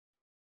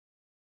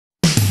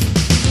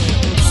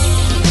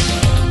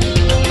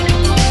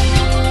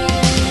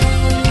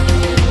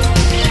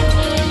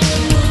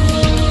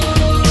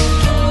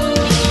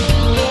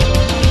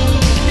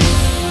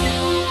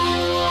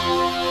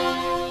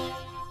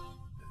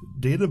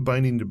Data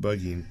binding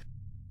debugging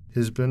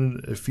has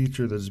been a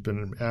feature that has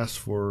been asked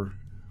for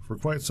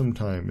quite some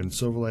time in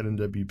Silverlight and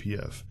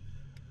WPF.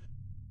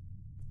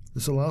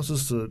 This allows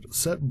us to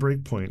set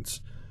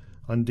breakpoints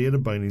on data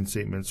binding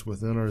statements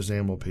within our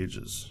XAML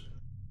pages.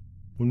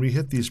 When we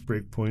hit these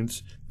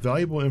breakpoints,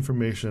 valuable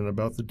information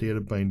about the data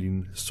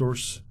binding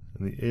source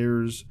and the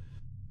errors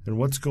and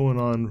what's going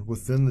on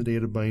within the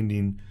data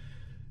binding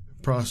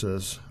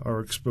process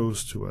are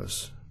exposed to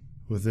us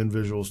within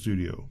Visual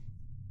Studio.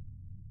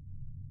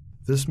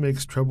 This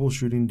makes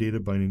troubleshooting data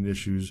binding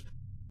issues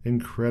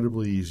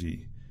incredibly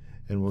easy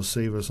and will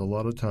save us a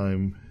lot of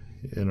time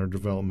in our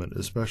development,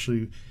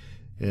 especially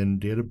in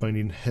data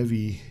binding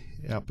heavy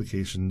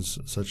applications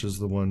such as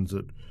the ones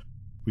that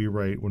we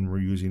write when we're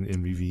using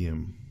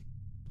MVVM.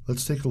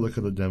 Let's take a look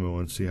at a demo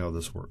and see how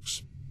this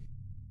works.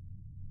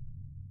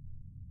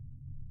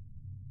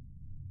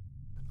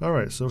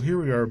 Alright, so here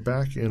we are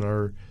back in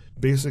our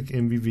basic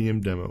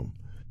MVVM demo,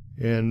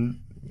 and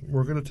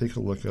we're going to take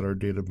a look at our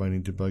data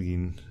binding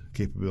debugging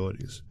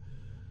capabilities.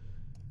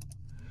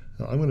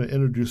 Now, I'm going to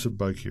introduce a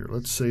bug here.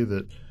 Let's say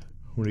that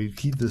when we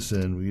keyed this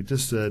in, we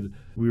just said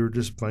we were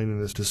just binding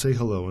this to say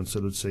hello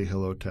instead of say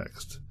hello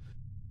text.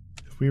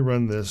 If we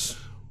run this,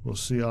 we'll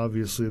see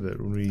obviously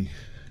that when we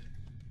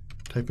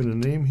type in a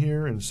name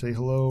here and say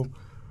hello,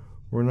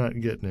 we're not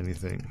getting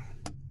anything.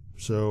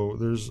 So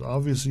there's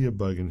obviously a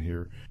bug in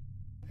here,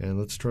 and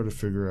let's try to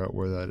figure out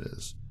where that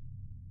is.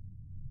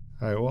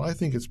 Alright, well, I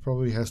think it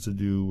probably has to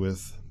do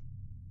with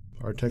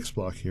our text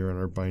block here and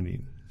our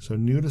binding. So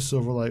new to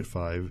Silverlight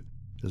 5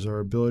 is our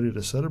ability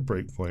to set a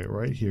breakpoint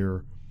right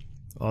here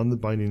on the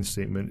binding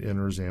statement in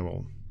our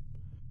XAML.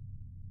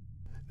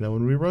 Now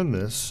when we run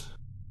this,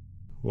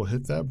 we'll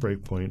hit that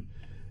breakpoint,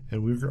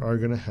 and we are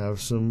going to have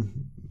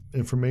some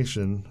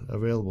information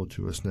available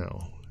to us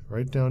now,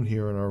 right down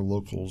here in our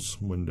locals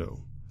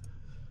window.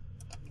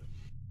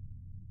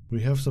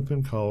 We have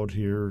something called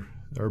here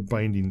our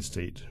binding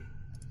state,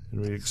 and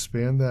we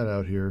expand that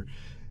out here,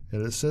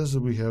 and it says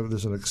that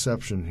there's an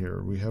exception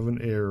here. We have an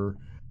error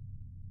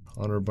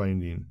on our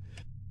binding,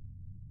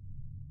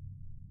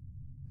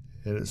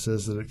 and it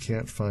says that it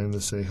can't find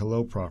the say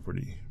hello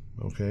property.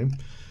 Okay,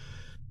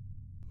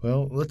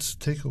 well, let's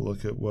take a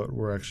look at what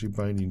we're actually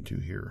binding to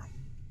here.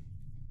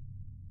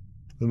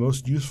 The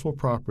most useful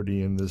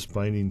property in this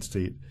binding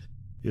state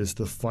is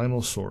the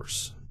final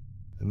source,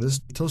 and this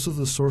tells us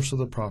the source of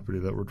the property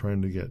that we're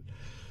trying to get.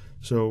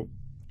 So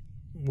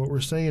what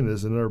we're saying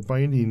is, in our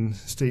binding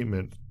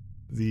statement,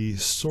 the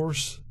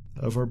source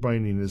of our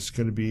binding is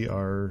going to be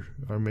our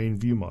main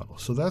view model.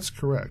 So that's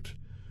correct.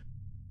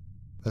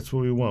 That's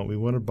what we want. We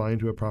want to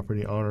bind to a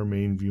property on our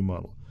main view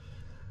model.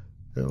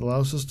 It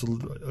allows us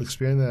to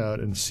expand that out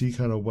and see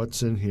kind of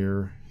what's in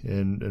here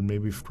and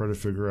maybe try to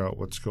figure out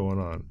what's going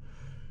on.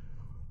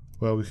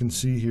 Well, we can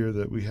see here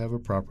that we have a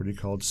property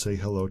called say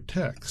hello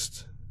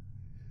text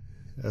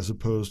as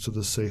opposed to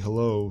the say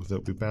hello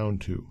that we bound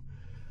to.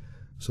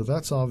 So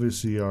that's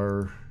obviously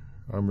our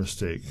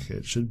mistake.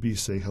 It should be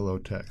say hello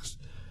text.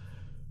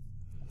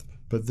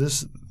 But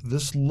this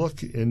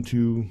look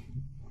into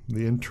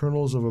the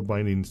internals of a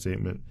binding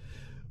statement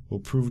will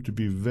prove to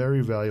be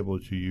very valuable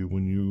to you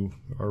when you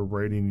are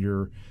writing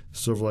your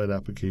Silverlight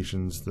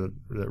applications that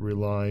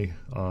rely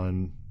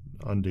on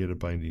data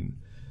binding.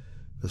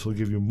 This will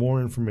give you more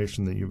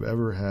information than you've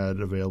ever had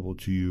available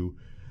to you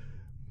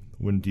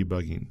when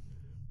debugging.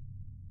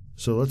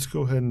 So let's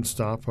go ahead and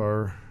stop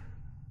our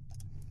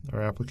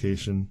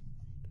application,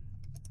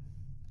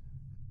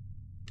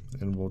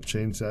 and we'll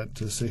change that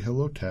to say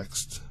hello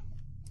text.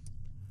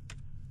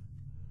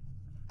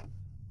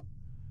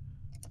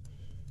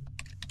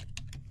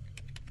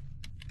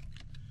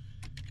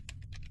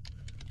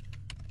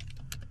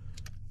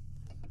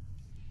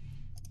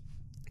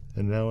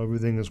 And now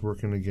everything is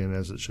working again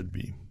as it should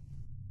be.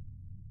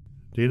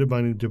 Data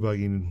binding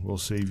debugging will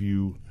save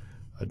you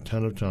a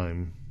ton of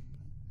time.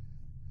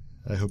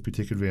 I hope you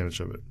take advantage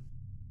of it.